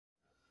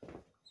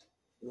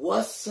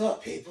What's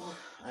up, people?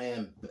 I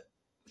am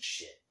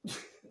shit.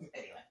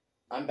 Anyway,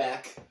 I'm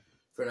back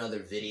for another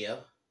video.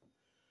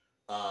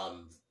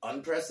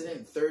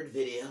 Unprecedented third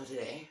video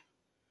today,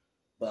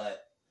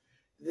 but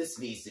this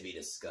needs to be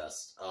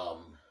discussed.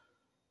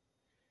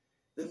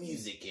 The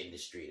music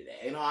industry today.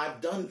 You know, I've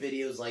done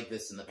videos like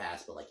this in the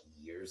past, but like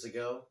years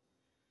ago,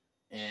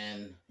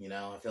 and you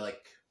know, I feel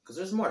like because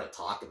there's more to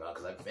talk about.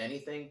 Because if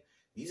anything,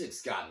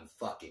 music's gotten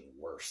fucking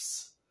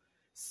worse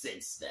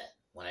since then.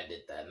 When I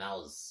did that, and that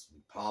was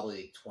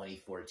probably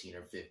 2014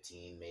 or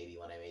 15, maybe,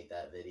 when I made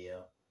that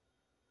video.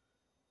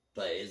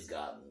 But it's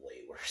gotten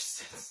way worse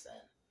since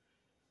then.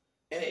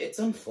 And it's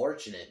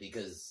unfortunate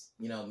because,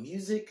 you know,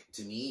 music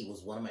to me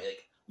was one of my,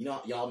 like, you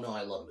know, y'all know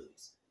I love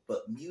movies.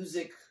 But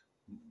music,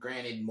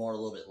 granted, more a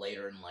little bit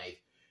later in life,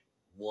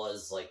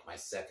 was like my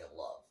second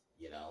love,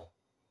 you know?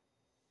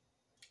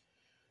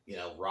 You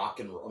know,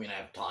 rock and roll. I mean,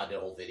 I did a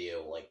whole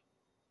video, like,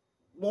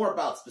 more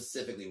about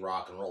specifically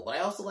rock and roll, but I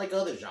also like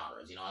other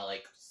genres. You know, I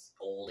like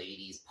old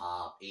 80s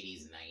pop,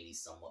 80s and 90s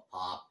somewhat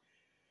pop.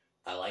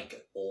 I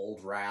like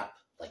old rap,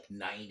 like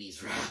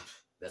 90s rap.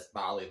 That's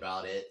probably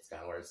about it. It's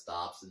kind of where it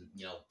stops, and,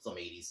 you know, some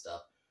 80s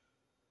stuff.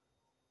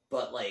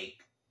 But,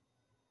 like,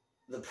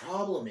 the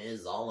problem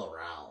is all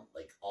around,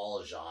 like,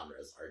 all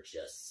genres are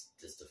just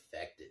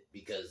affected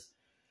because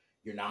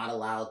you're not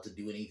allowed to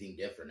do anything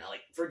different. Now,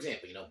 like, for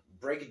example, you know,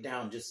 break it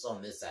down just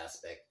on this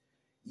aspect.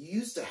 You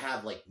used to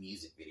have, like,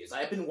 music videos.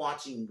 I've been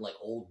watching, like,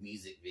 old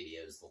music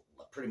videos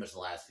pretty much the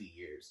last few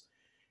years.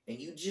 And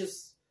you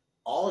just,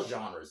 all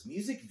genres,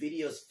 music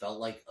videos felt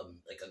like a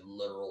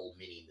literal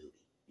mini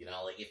movie. You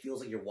know, like, it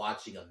feels like you're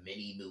watching a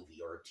mini movie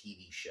or a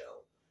TV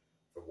show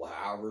for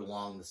however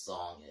long the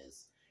song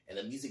is. And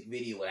the music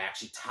video would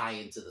actually tie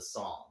into the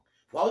song.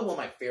 Probably one of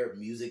my favorite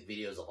music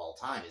videos of all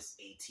time is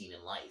 18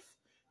 in Life.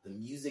 The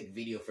music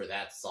video for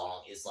that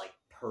song is, like,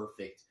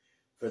 perfect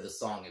for the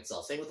song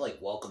itself. Same with, like,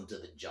 Welcome to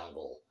the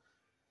Jungle,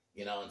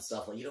 you know, and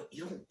stuff. Like, you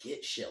don't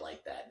get shit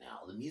like that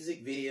now. The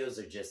music videos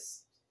are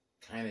just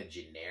kind of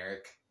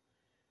generic.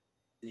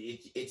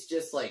 It's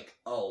just like,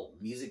 oh,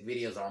 music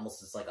videos are almost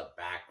just like a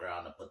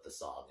background to put the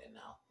song in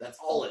now. That's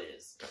all it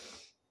is.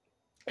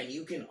 And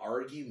you can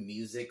argue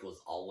music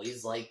was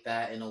always like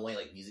that in a way.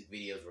 Like, music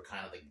videos were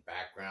kind of like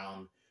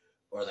background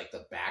or like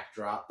the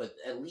backdrop. But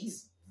at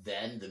least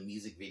then the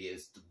music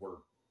videos were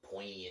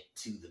pointing it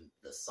to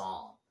the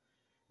song.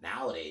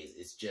 Nowadays,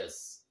 it's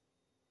just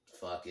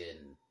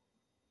fucking,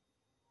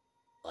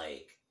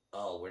 like,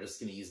 oh, we're just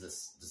gonna use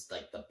this, just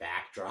like the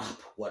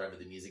backdrop, whatever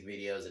the music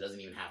video is. It doesn't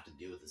even have to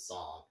do with the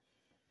song.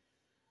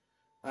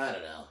 I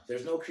don't know.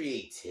 There's no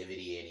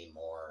creativity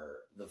anymore.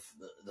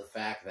 The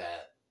fact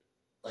that,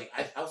 like,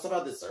 I was talking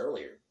about this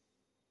earlier.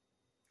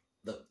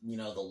 You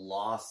know, the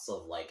loss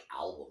of, like,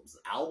 albums.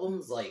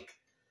 Albums, like,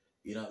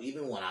 you know,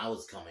 even when I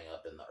was coming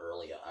up in the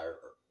early, or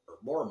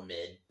more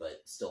mid,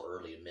 but still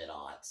early to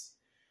mid-aughts,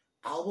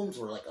 albums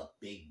were like a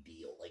big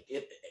deal. Like,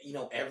 you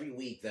know, every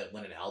week that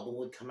when an album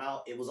would come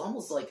out, it was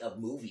almost like a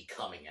movie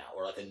coming out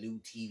or like a new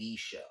TV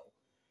show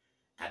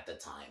at the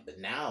time. But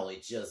now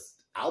it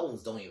just,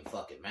 albums don't even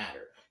fucking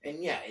matter.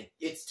 And yeah,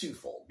 it's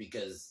twofold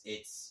because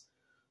it's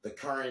the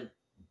current,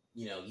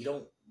 you know, you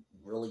don't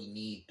really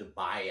need to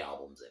buy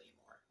albums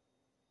anymore.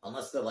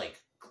 Unless they're like,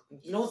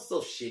 you know what's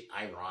so shit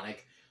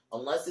ironic?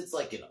 Unless it's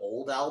like an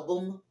old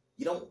album,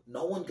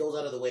 no one goes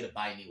out of the way to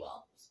buy new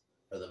albums.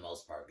 For the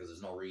most part, because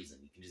there's no reason.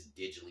 You can just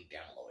digitally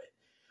download it.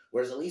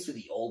 Whereas at least with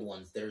the old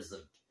ones, there's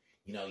the,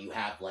 you know, you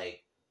have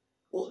like,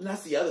 well, and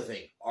that's the other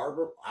thing.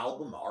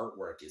 Album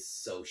artwork is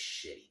so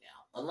shitty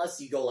now. Unless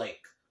you go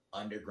like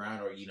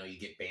underground or, you know, you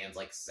get bands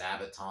like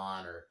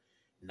Sabaton or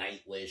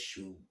Nightwish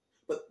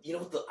but you know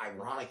what the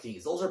ironic thing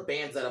is? Those are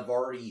bands that have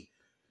already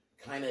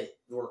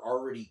were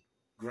already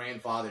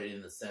grandfathered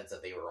in the sense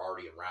that they were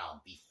already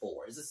around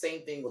before. It's the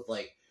same thing with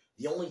like,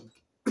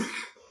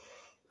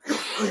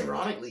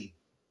 ironically,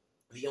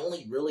 the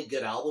only really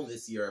good album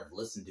this year I've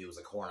listened to was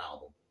a Korn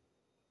album.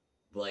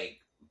 Like,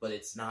 but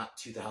it's not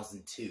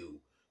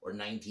 2002 or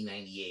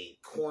 1998.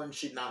 Korn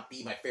should not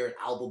be my favorite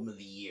album of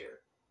the year.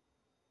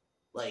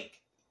 Like,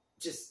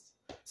 just,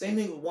 same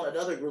thing with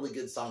another really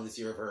good song this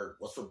year I've heard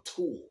was from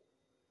Tool.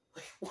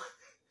 Like, what?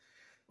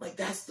 Like,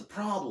 that's the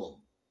problem.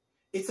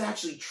 It's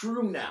actually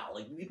true now.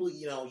 Like, people,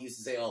 you know, used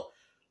to say,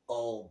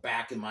 oh,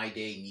 back in my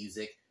day,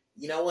 music.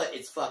 You know what?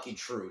 It's fucking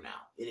true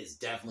now. It is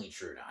definitely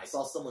true now. I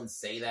saw someone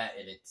say that,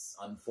 and it's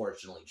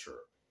unfortunately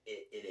true.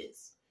 It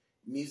is.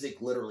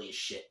 Music literally is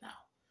shit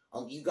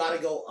now. You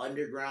gotta go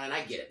underground.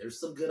 I get it. There's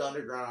some good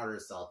underground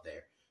artists out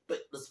there.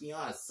 But let's be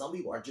honest. Some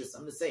people are just,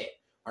 I'm gonna say it,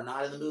 are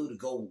not in the mood to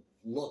go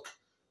look.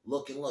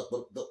 But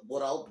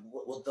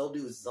what they'll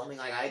do is something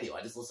like I do.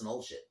 I just listen to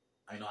old shit.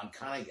 I know I'm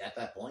kind of at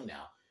that point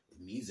now.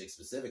 With music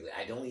specifically,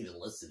 I don't even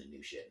listen to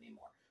new shit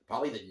anymore.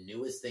 Probably the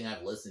newest thing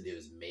I've listened to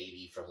is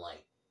maybe from,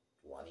 like,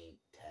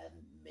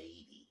 2010,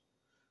 maybe,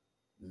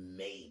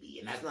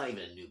 and that's not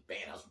even a new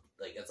band. I was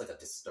like, that's like a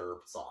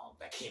Disturbed song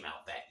that came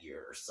out that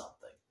year or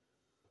something.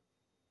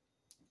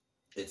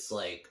 It's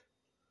like,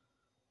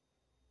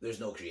 there's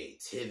no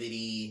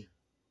creativity.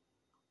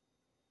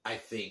 I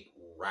think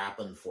rap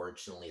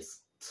unfortunately is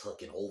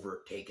taken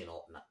over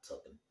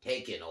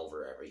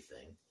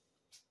everything.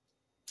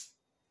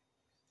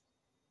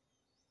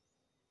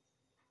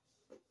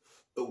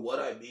 But what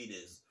I mean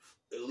is,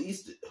 at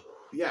least,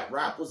 yeah,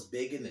 rap was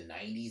big in the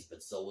 90s,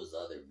 but so was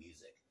other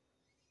music.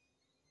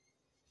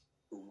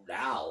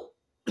 Now,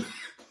 I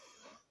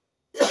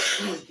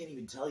can't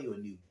even tell you a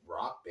new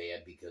rock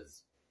band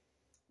because,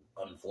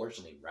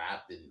 unfortunately,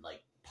 rap and,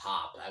 like,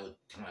 pop, I would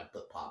kind of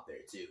put pop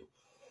there, too.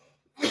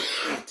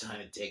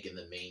 Kind of taking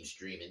the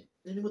mainstream,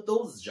 and with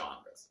those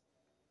genres,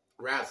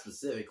 rap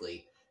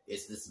specifically,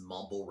 it's this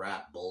mumble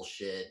rap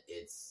bullshit.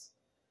 It's,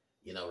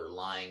 you know,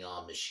 relying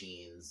on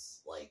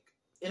machines, like,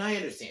 and I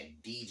understand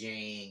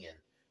DJing and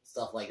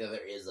stuff like that.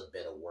 There is a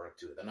bit of work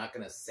to it. I'm not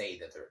gonna say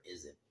that there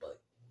isn't, but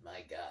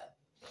my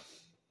God,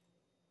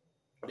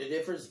 the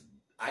difference.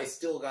 I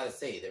still gotta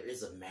say there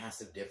is a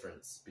massive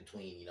difference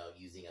between, you know,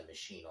 using a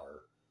machine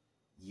or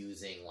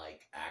using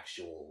like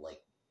actual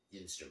like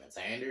instruments.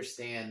 I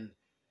understand.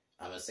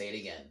 I'm gonna say it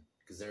again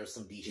because there are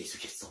some DJs who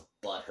get so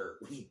butthurt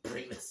when you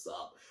bring this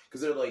up because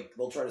they're like,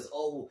 they'll try to say,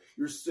 "Oh,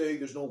 you're saying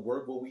there's no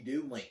work what we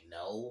do?" I'm like,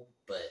 no,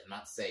 but I'm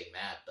not saying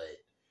that, but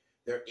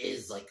there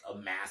is like a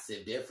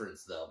massive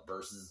difference though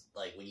versus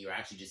like when you're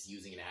actually just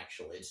using an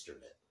actual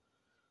instrument,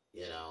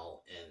 you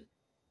know. And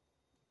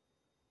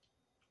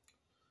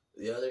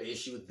the other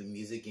issue with the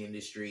music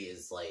industry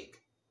is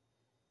like,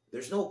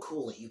 there's no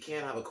cool. You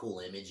can't have a cool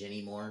image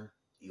anymore.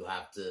 You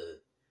have to.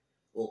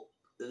 Well,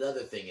 the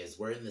other thing is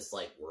we're in this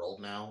like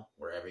world now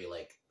where every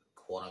like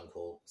quote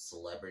unquote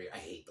celebrity. I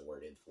hate the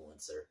word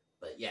influencer,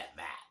 but yeah,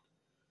 that.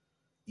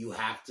 You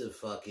have to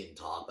fucking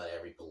talk about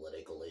every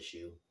political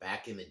issue.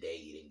 Back in the day,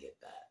 you didn't get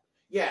that.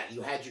 Yeah,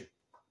 you had your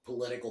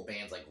political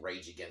bands like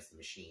Rage Against the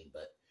Machine,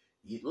 but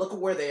you look at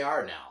where they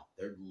are now.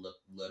 They're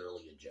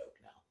literally a joke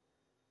now.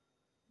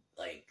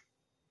 Like,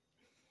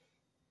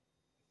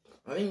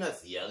 I think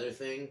that's the other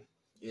thing,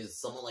 is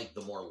someone like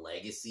the more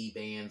legacy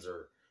bands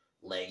or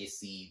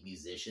legacy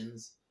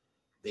musicians,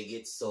 they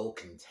get so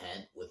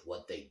content with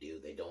what they do,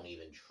 they don't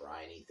even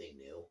try anything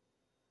new.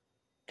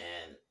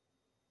 And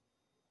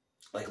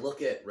like,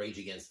 look at Rage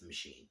Against the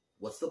Machine.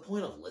 What's the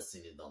point of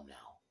listening to them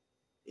now?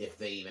 If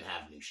they even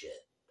have new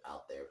shit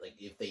out there. Like,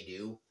 if they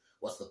do,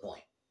 what's the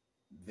point?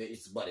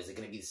 What, is it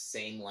going to be the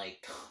same,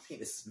 like,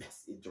 communist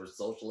message or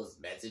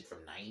socialist message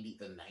from the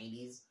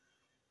 90s?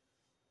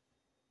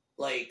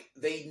 Like,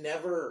 they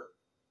never...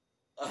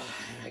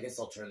 I guess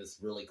I'll turn this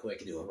really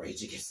quick into a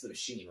Rage Against the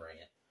Machine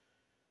rant.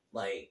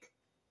 Like,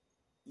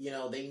 you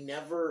know, they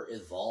never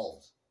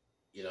evolved.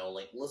 You know,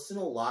 like, listen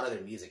to a lot of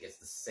their music. It's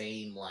the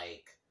same,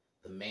 like...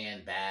 The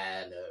Man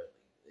Bad,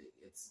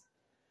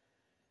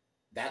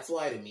 that's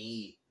why to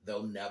me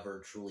they'll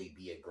never truly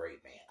be a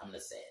great band. I'm gonna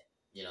say it.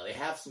 You know, they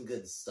have some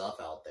good stuff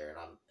out there,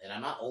 and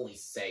I'm not only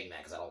saying that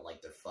because I don't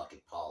like their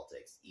fucking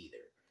politics either,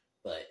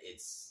 but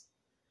it's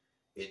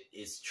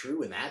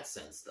true in that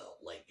sense though.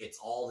 Like, it's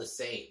all the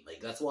same. Like,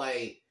 that's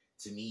why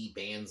to me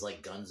bands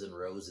like Guns N'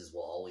 Roses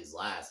will always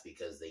last,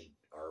 because they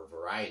are a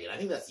variety. And I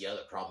think that's the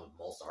other problem with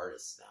most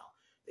artists now.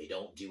 They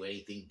don't do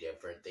anything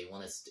different. They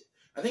want to.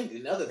 I think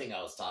another thing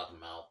I was talking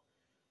about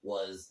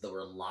was the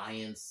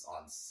reliance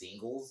on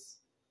singles.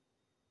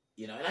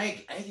 You know, and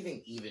I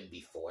think even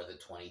before the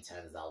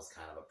 2010s, that was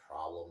kind of a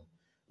problem,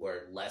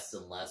 where less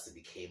and less it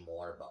became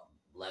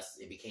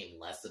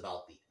less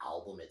about the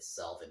album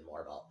itself and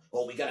more about,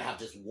 oh, we gotta have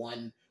just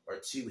one or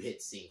two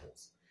hit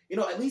singles. You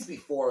know, at least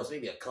before it was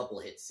maybe a couple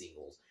hit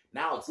singles.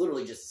 Now it's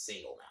literally just a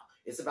single now.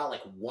 It's about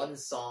like one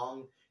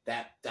song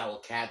that will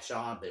catch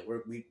on, but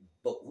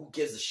but who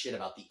gives a shit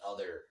about the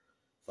other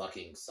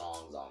fucking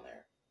songs on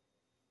there?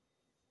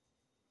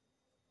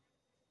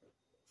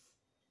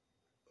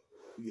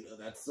 You know,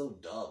 that's so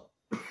dumb.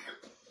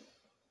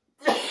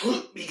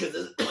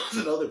 Because that's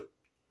another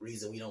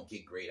reason we don't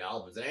get great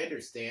albums. And I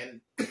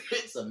understand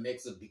it's a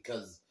mix of,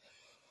 because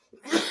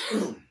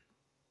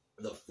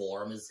the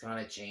form has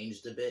kind of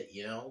changed a bit,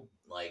 you know?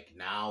 Like,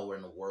 now we're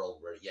in a world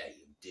where, yeah,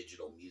 you have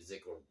digital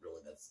music, or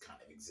really that's kind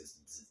of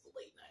existed since the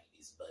late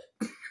 90s, but...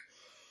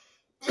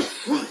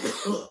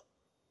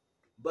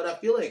 But I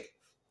feel like,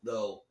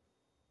 though,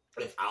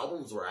 if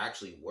albums were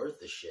actually worth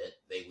the shit,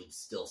 they would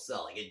still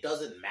sell. Like, it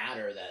doesn't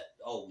matter that,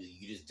 oh,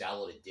 you just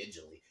download it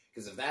digitally.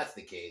 Because if that's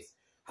the case,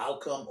 how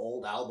come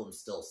old albums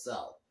still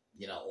sell?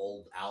 You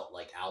know,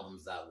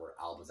 albums that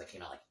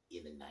came out like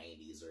in the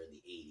 90s or in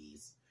the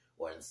 80s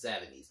or in the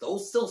 70s.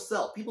 Those still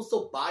sell. People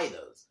still buy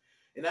those.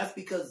 And that's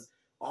because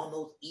on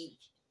those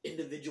each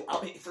individual...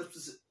 I mean, for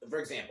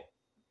example,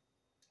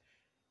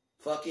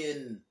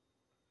 fucking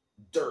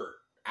Dirt.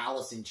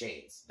 Alice in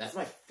Chains. That's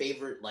my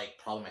favorite, like,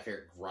 probably my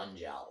favorite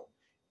grunge album.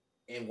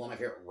 And one of my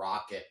favorite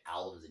rock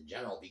albums in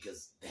general,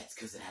 because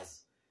it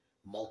has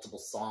multiple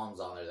songs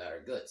on there that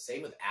are good.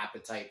 Same with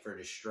Appetite for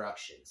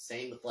Destruction.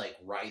 Same with, like,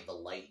 Ride the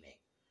Lightning.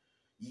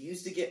 You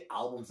used to get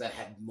albums that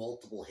had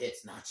multiple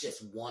hits, not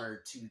just one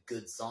or two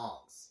good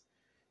songs.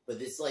 But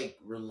this, like,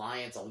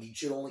 reliance on, you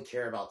should only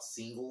care about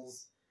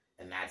singles,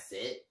 and that's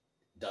it,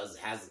 I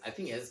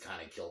think it has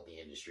kind of killed the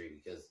industry,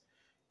 because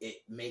it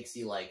makes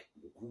you like,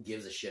 who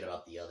gives a shit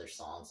about the other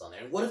songs on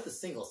there? And what if the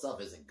single itself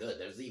isn't good?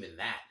 There's even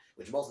that,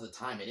 which most of the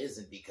time it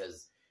isn't,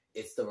 because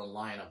it's the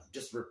line of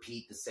just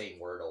repeat the same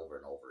word over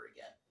and over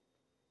again.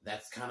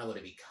 That's kind of what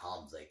it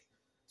becomes, like,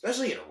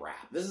 especially in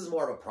rap. This is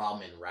more of a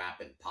problem in rap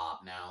and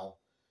pop now.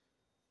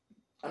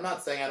 I'm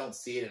not saying I don't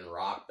see it in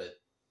rock, but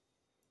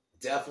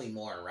definitely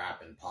more in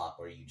rap and pop,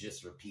 where you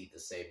just repeat the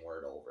same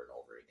word over and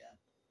over again.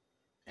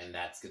 And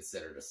that's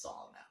considered a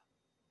song now.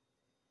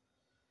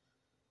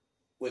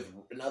 With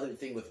another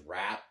thing with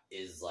rap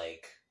is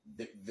like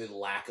the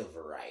lack of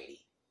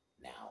variety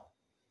now.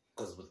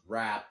 Because with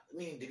rap, I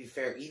mean, to be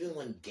fair, even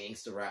when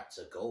gangsta rap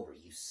took over,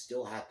 you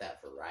still had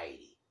that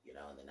variety, you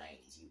know, in the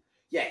 90s.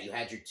 You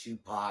had your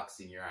Tupacs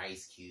and your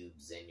Ice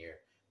Cubes and your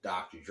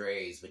Dr.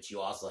 Dre's, but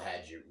you also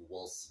had your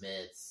Will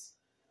Smiths,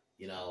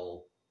 you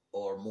know,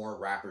 or more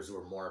rappers who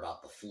were more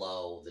about the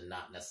flow than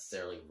not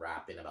necessarily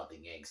rapping about the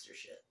gangster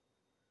shit.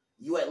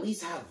 You at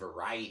least have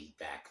variety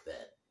back then.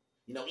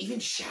 You know, even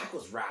Shaq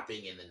was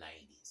rapping in the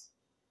 90s.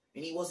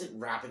 And he wasn't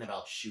rapping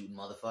about shooting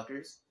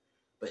motherfuckers.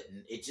 But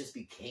it just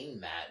became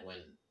that when,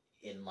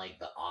 in like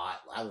the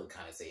I would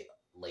kind of say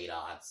late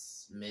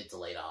aughts, mid to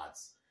late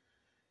aughts,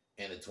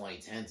 in the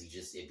 2010s,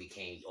 it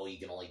became, oh, you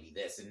can only be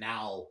this. And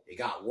now it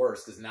got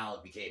worse, because now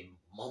it became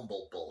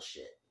mumble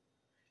bullshit.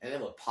 And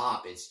then with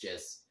pop, it's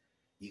just,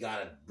 you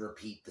gotta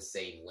repeat the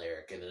same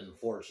lyric. And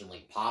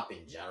unfortunately, pop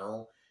in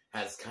general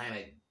has kind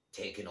of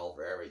taken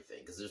over everything.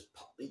 Because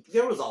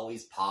there was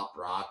always pop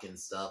rock and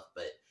stuff,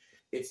 but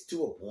it's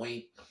to a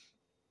point,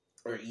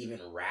 or even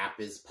rap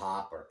is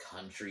pop, or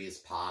country is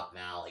pop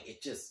now. Like,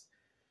 it just,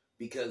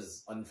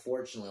 because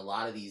unfortunately, a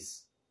lot of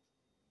these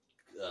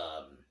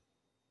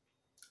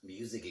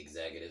music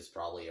executives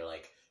probably are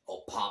like,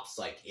 oh, pop's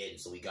like in,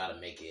 so we gotta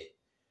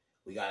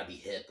be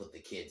hip with the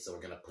kids, so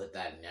we're gonna put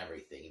that in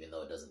everything, even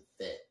though it doesn't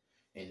fit.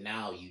 And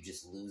now you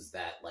just lose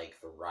that, like,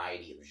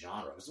 variety of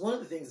genre. Because one of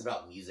the things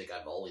about music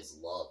I've always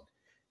loved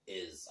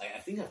is, I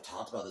think I've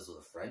talked about this with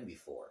a friend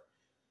before,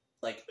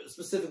 like,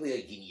 specifically,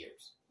 like, in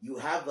years. You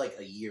have, like,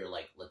 a year,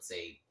 like, let's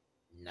say,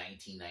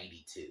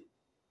 1992,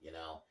 you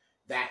know?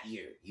 That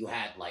year, you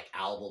had, like,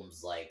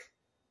 albums like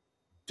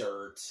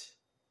Dirt,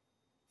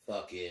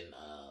 fucking,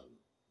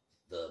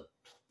 the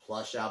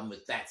Plush album.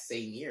 With that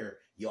same year,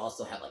 you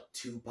also had, like,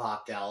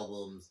 Tupac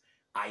albums,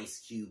 Ice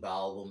Cube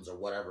albums, or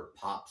whatever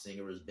pop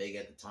singer was big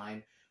at the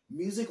time.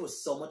 Music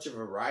was so much of a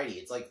variety.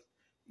 It's like,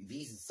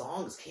 these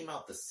songs came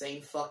out the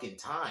same fucking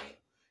time.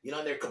 You know,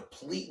 and they're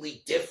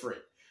completely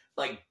different.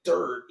 Like,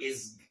 Dirt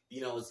is,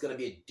 you know, it's going to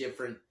be a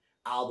different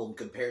album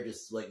compared to,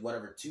 like,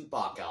 whatever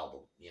Tupac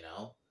album, you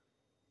know?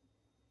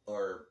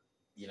 Or,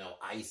 you know,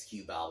 Ice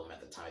Cube album at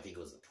the time. I think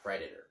it was The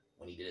Predator,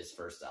 when he did his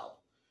first album.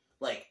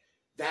 Like,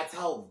 that's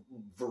how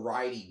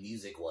variety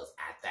music was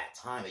at that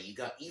time. That you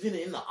got, even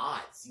in the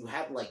aughts, you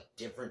had, like,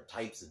 different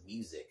types of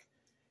music.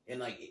 And,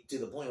 like, to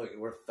the point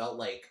where it felt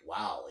like,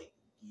 wow, like,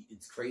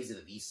 it's crazy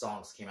that these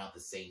songs came out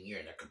the same year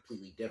and they're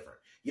completely different.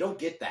 You don't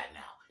get that now.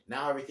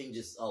 Now everything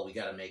just, oh, we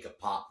got to make a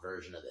pop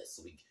version of this.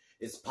 So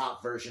it's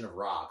pop version of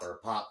rock, or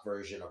a pop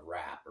version of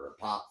rap, or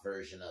a pop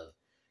version of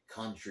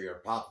country, or a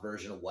pop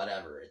version of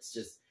whatever. It's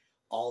just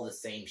all the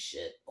same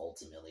shit,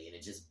 ultimately, and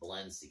it just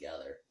blends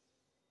together.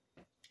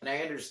 And I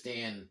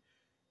understand,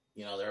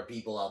 you know, there are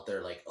people out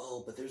there like,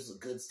 oh, but there's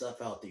good stuff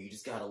out there. You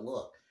just got to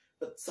look.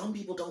 But some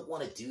people don't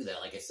want to do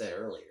that, like I said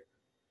earlier.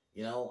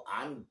 You know,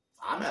 I'm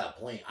at a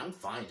point, I'm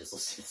fine just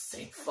listening to the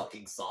same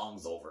fucking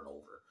songs over and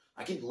over.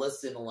 I can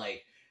listen to,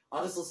 like,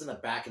 I'll just listen to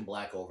Back in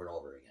Black over and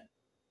over again.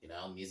 You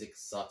know, music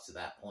sucks to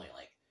that point.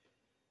 Like,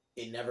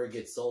 it never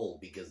gets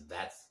old, because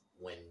that's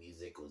when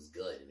music was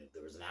good, and if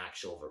there was an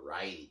actual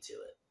variety to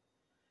it.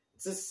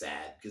 It's just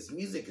sad, because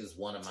music is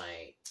one of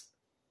my...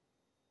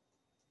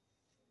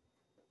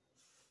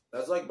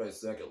 That's like my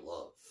second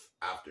love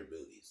after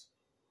movies.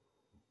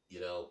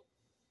 You know?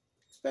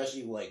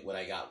 Especially, like, when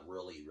I got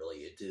really,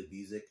 really into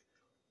music.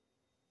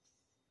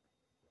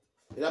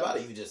 And I'm not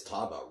even just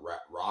talking about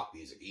rock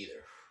music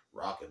either.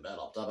 Rock and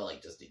metal. I'm talking about,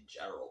 like, just in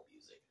general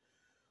music.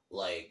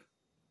 Like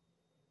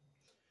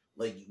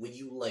when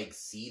you, like,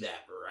 see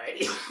that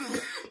variety.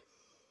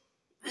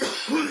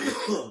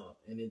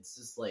 And it's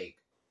just, like,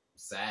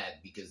 sad,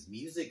 because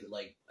music,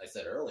 like I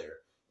said earlier,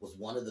 was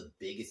one of the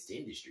biggest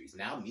industries.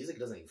 Now music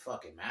doesn't even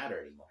fucking matter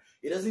anymore.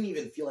 It doesn't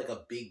even feel like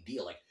a big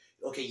deal. Like,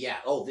 okay, yeah,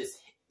 oh, this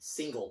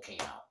single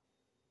came out.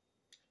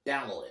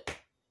 Download it.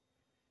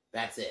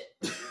 That's it.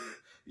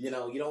 You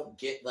know, you don't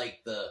get, like,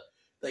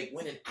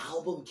 when an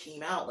album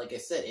came out, like I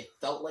said, it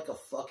felt like a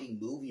fucking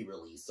movie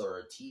release, or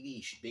a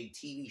big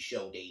TV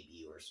show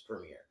debut or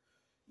premiere.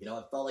 You know,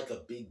 it felt like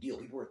a big deal.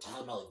 People were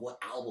talking about, like,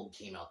 what album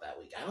came out that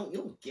week. You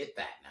don't get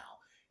that now.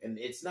 And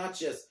it's not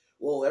just,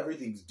 well,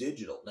 everything's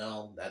digital.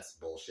 No, that's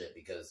bullshit,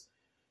 because,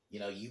 you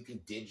know, you can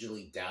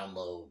digitally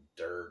download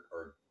Dirt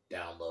or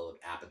download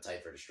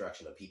Appetite for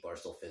Destruction, but people are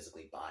still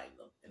physically buying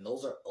them. And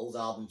those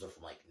albums are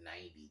from, like,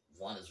 90.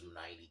 One is from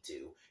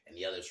 92, and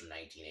the other's from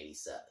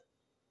 1987.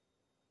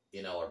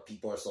 You know, or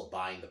people are still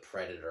buying the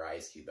Predator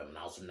Ice Cube album, and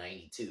that was from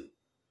 92.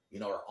 You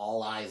know, or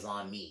All Eyes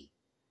on Me.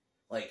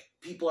 Like,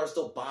 people are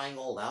still buying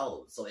old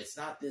albums. So it's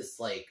not this,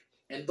 like...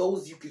 And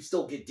those you can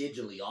still get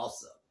digitally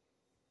also.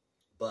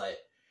 But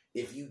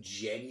if you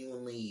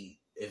genuinely...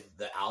 If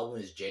the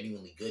album is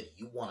genuinely good,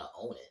 you want to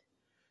own it.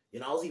 You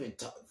know, I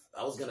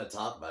was going to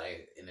talk about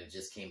it, and it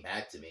just came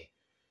back to me.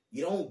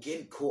 You don't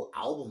get cool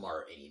album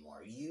art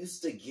anymore. You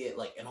used to get,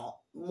 like,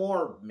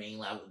 more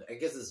mainly... I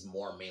guess it's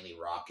more mainly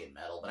rock and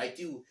metal. But I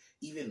do...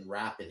 Even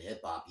rap and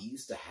hip-hop, you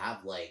used to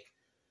have, like...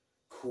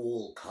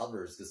 cool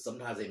covers, because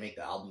sometimes they make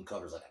the album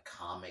covers like a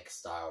comic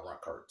style or a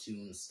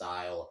cartoon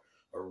style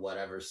or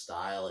whatever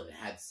style, and it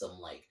had some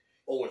like,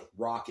 with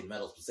rock and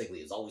metal specifically,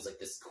 it's always like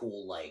this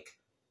cool like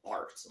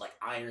art, like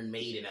Iron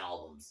Maiden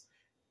albums,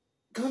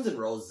 Guns N'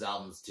 Roses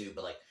albums too,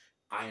 but like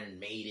Iron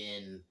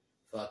Maiden,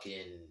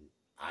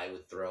 I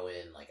would throw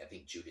in, like, I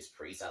think Judas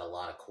Priest had a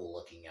lot of cool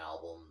looking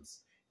albums,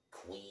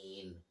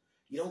 Queen.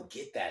 You don't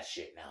get that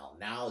shit now.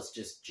 Now it's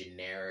just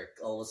generic,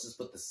 let's just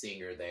put the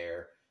singer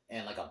there,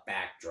 and like a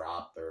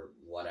backdrop or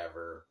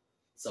whatever,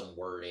 some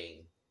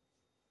wording.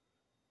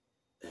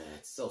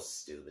 It's so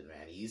stupid,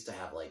 man. You used to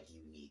have like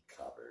unique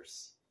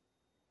covers,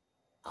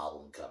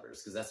 album covers,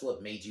 because that's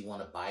what made you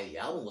want to buy the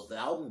album, was the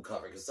album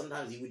cover. Because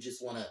sometimes you would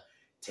just want to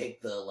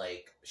take the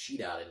like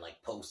sheet out and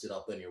like post it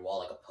up on your wall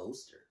like a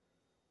poster.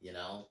 You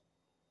know,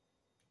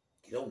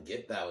 you don't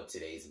get that with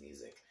today's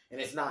music, and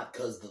it's not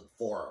because the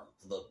forum,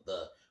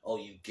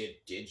 you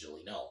get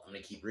digitally. No, I'm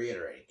gonna keep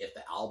reiterating. If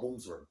the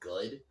albums were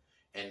good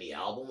and the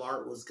album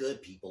art was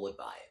good, people would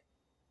buy it.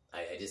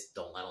 I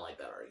don't like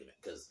that argument,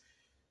 because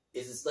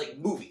it's just like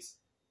movies.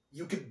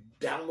 You could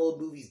download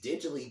movies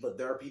digitally, but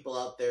there are people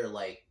out there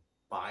like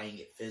buying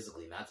it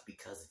physically, and that's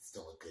because it's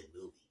still a good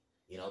movie.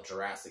 You know,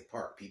 Jurassic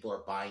Park, people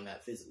are buying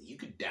that physically. You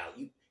could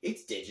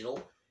it's digital,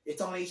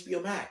 it's on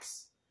HBO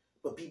Max,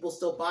 but people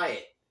still buy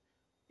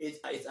it.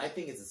 I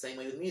think it's the same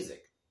way with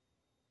music.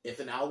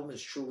 If an album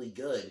is truly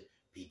good,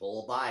 people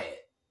will buy it.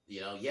 You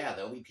know, yeah,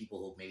 there'll be people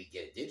who maybe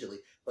get it digitally,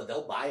 but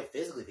they'll buy it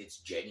physically if it's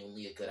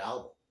genuinely a good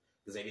album,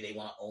 because maybe they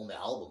want to own the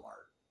album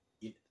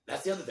art.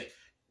 That's the other thing.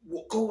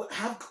 Go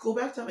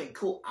back to having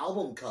cool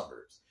album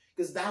covers,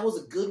 because that was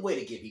a good way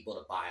to get people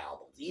to buy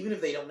albums, even if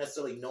they don't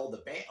necessarily know the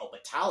band. Oh,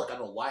 Metallica! I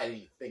don't know why I didn't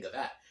even think of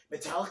that.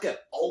 Metallica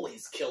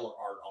always killer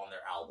art on their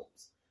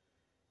albums.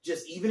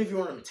 Just even if you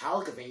weren't a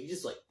Metallica fan, you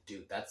just like,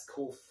 dude, that's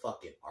cool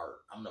fucking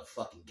art. I'm gonna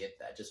fucking get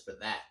that just for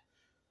that.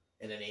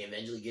 And then they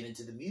eventually get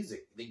into the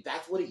music.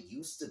 That's what it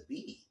used to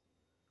be.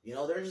 You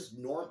know, they're just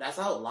that's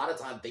how a lot of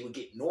times they would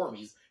get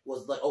normies,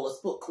 was like, let's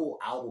put cool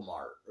album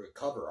art or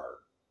cover art.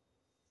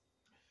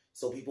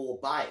 So people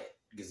will buy it,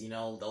 because, you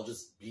know, they'll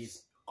just be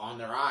on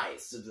their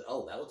eyes. So,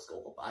 that looks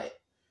cool, we'll buy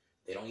it.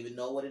 They don't even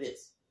know what it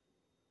is.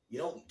 You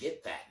don't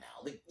get that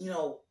now. Like, you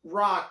know,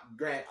 rock,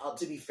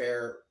 to be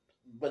fair,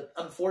 but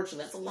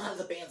unfortunately, that's a lot of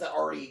the bands that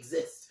already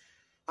exist.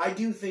 I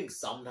do think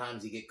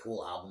sometimes you get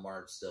cool album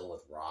art still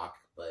with rock,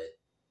 but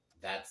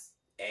that's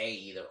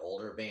either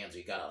older bands or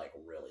you gotta like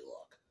really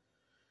look,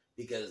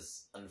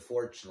 because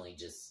unfortunately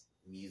just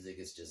music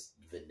is just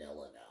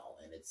vanilla now,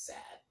 and it's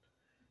sad,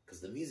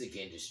 because the music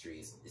industry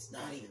it's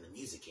not even the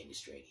music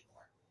industry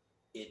anymore.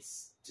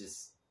 It's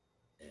just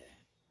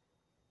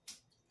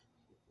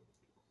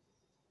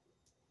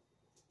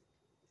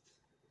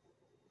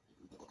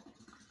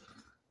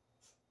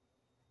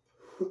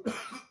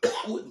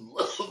I would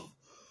love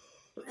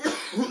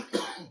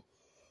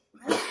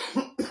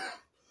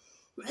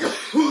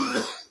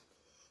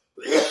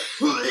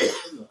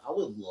I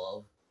would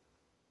love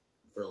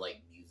for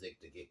like music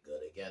to get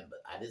good again, but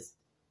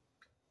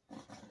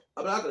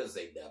I'm not gonna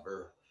say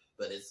never,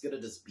 but it's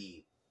gonna just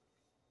be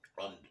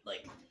on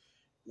like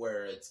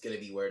where it's gonna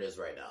be where it is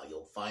right now.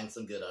 You'll find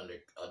some good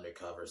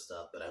undercover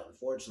stuff, but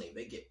unfortunately, if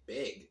they get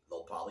big,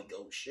 they'll probably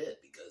go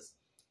shit, because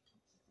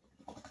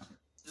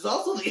there's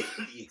also the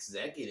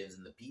executives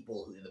and the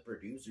people and the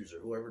producers or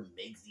whoever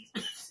makes these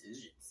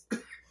decisions.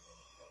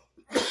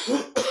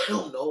 I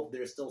don't know if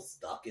they're still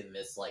stuck in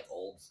this like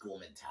old school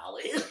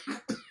mentality,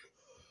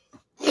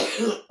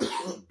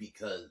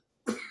 because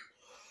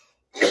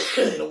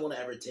they don't want to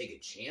ever take a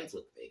chance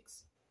with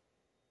things,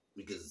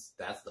 because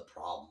that's the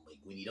problem. Like,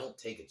 when you don't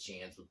take a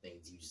chance with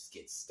things, you just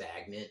get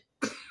stagnant.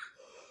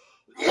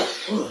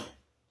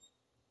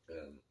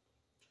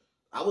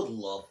 I would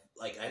love,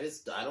 like, I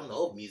don't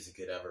know if music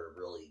could ever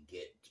really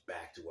get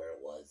back to where it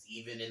was,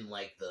 even in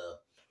like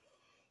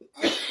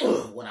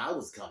when I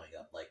was coming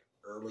up, like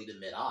early to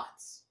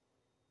mid-aughts.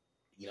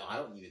 You know, I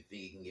don't even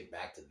think you can get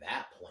back to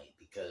that point,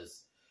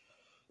 because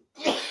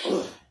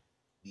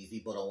these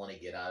people don't want to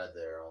get out of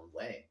their own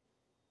way.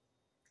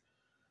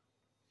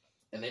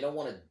 And they don't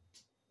want to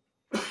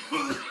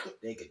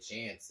take a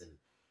chance and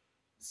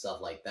stuff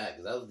like that,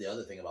 because that was the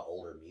other thing about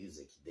older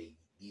music.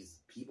 These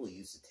people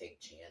used to take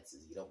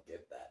chances. You don't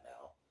get that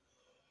now.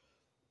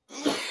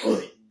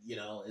 You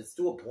know, it's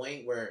to a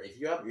point where if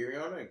you're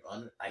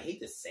on I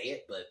hate to say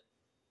it, but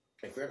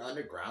if you're an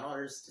underground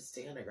artist, just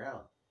stay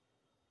underground.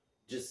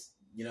 Just,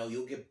 you know,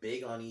 you'll get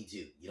big on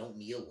YouTube. You don't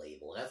need a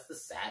label. That's the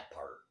sad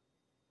part.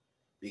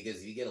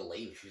 Because if you get a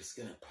label, you're just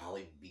going to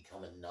probably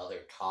become another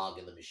cog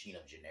in the machine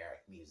of generic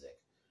music.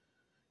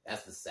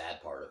 That's the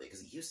sad part of it,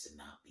 because it used to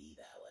not be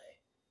that way.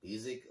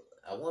 Music,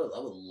 I would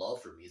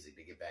love for music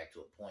to get back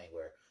to a point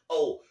where,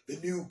 oh, the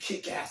new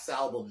Kick-Ass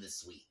album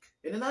this week.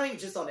 And not even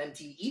just on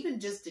MTV, even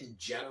just in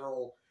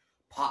general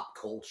pop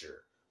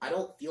culture. I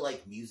don't feel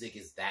like music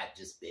is that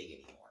just big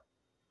anymore.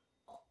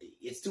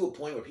 It's to a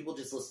point where people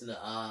just listen to,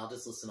 I'll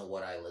just listen to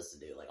what I listen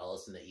to. Like, I'll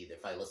listen to either,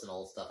 if I listen to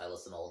old stuff, I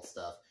listen to old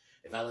stuff.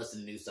 If I listen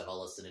to new stuff,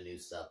 I'll listen to new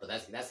stuff. But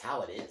that's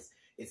how it is.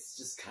 It's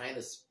just kind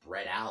of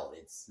spread out.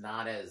 It's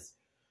not as,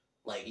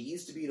 like, it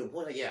used to be to a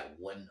point, like, yeah,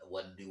 when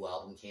new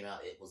album came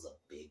out, it was a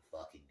big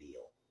fucking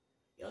deal.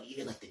 You know,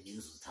 even, like, the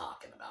news was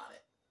talking about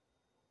it.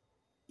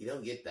 You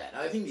don't get that.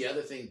 Now, I think the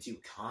other thing, too,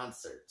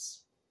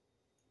 concerts.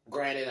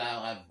 Granted,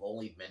 I've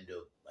only been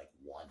to, like,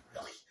 one,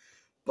 really.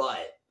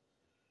 But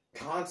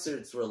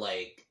concerts were,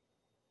 like,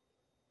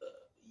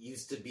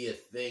 used to be a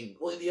thing.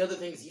 Well, the other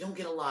thing is you don't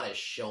get a lot of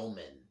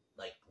showmen,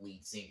 like,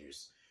 lead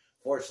singers.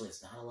 Fortunately,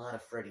 it's not a lot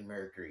of Freddie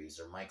Mercury's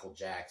or Michael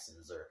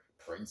Jackson's or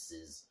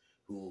Prince's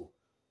who,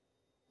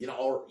 you know,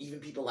 or even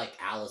people like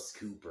Alice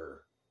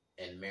Cooper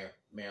and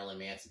Marilyn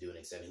Manson to an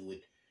extent, who would,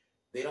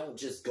 they don't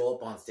just go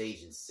up on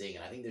stage and sing.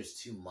 And I think there's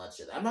too much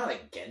of that. I'm not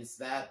against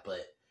that,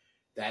 but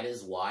that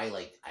is why,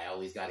 like, I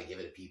always got to give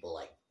it to people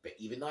like,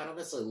 even though I don't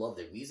necessarily love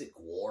their music,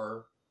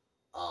 War,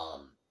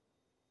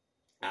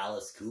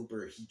 Alice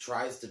Cooper, he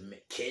tries to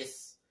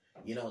Kiss,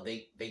 you know,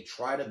 they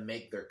try to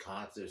make their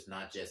concerts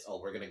not just,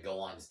 oh, we're going to go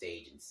on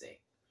stage and sing.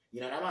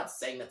 You know, and I'm not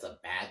saying that's a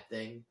bad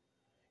thing,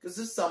 because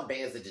there's some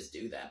bands that just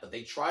do that, but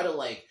they try to,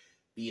 like,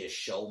 be a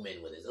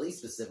showman with it, at least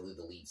specifically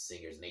the lead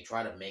singers, and they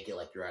try to make it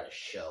like you're at a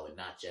show and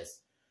not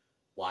just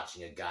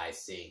watching a guy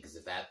sing, because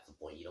if that's the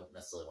point, you don't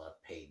necessarily want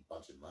to pay a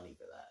bunch of money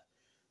for that.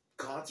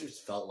 Concerts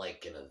felt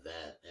like an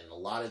event, and a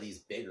lot of these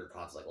bigger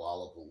concerts like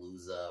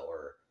Lollapalooza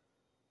or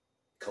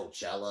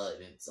Coachella,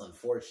 and it's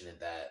unfortunate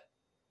that,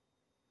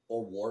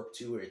 or Warped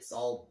Tour, it's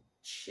all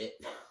shit.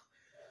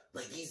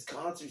 Like, these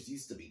concerts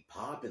used to be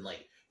popping.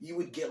 Like, you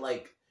would get,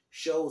 like,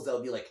 shows that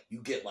would be like,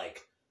 you get,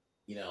 like,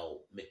 you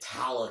know,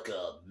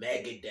 Metallica,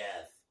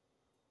 Megadeth,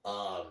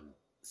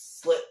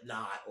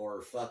 Slipknot,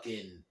 or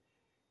fucking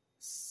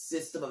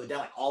System of a Down,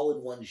 like, all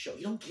in one show.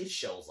 You don't get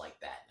shows like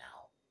that now.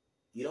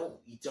 You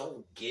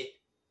don't get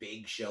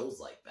big shows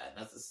like that. And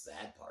that's the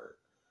sad part.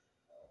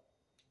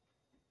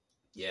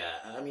 Yeah,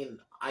 I mean,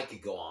 I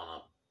could go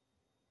on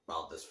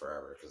about this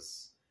forever,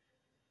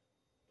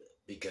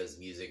 because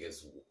music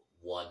is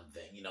one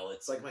thing. You know,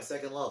 it's like my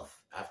second love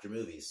after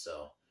movies,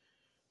 so.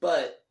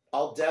 But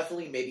I'll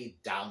definitely, maybe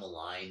down the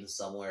line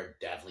somewhere,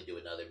 definitely do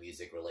another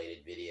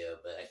music-related video.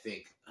 But I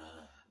think,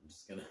 I'm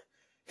just gonna,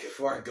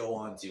 before I go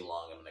on too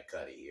long, I'm gonna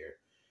cut it here.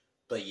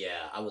 But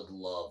yeah, I would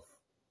love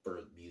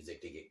for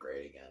music to get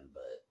great again,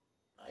 but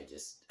I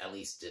just, at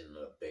least in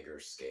a bigger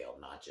scale,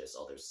 not just,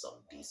 oh, there's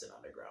some decent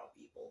underground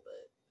people,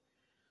 but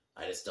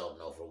I just don't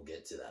know if we'll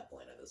get to that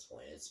point at this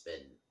point.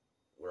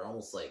 We're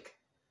almost like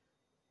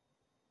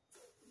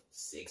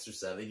 6 or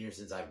 7 years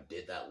since I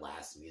did that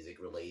last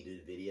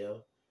music-related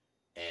video,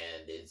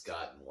 and it's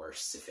gotten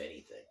worse, if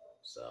anything.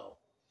 So,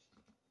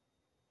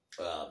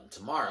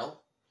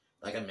 tomorrow,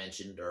 like I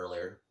mentioned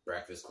earlier,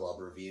 Breakfast Club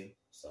review,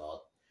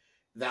 so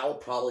that will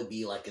probably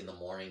be, like, in the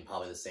morning,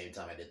 probably the same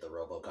time I did the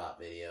RoboCop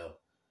video.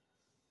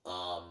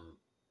 I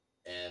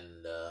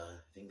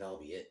think that'll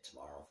be it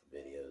tomorrow for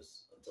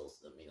videos,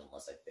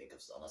 unless I think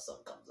of, unless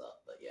something comes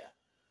up, but yeah.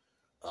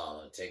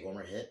 Take one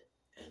more hit,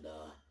 and,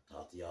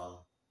 talk to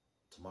y'all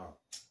tomorrow.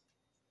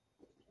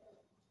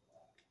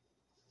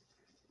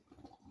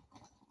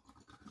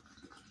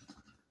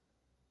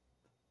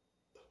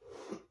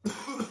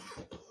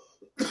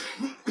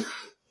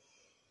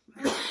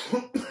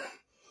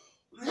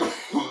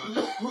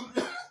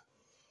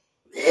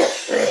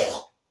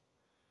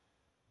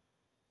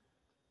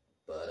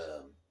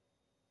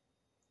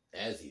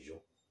 As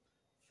usual,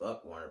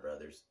 fuck Warner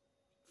Brothers,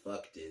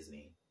 fuck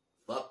Disney,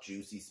 fuck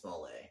Juicy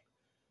Smollett,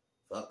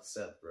 fuck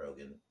Seth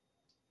Rogen,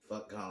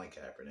 fuck Colin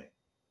Kaepernick,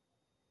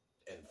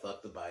 and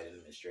fuck the Biden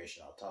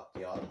administration. I'll talk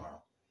to y'all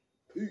tomorrow.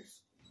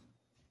 Peace.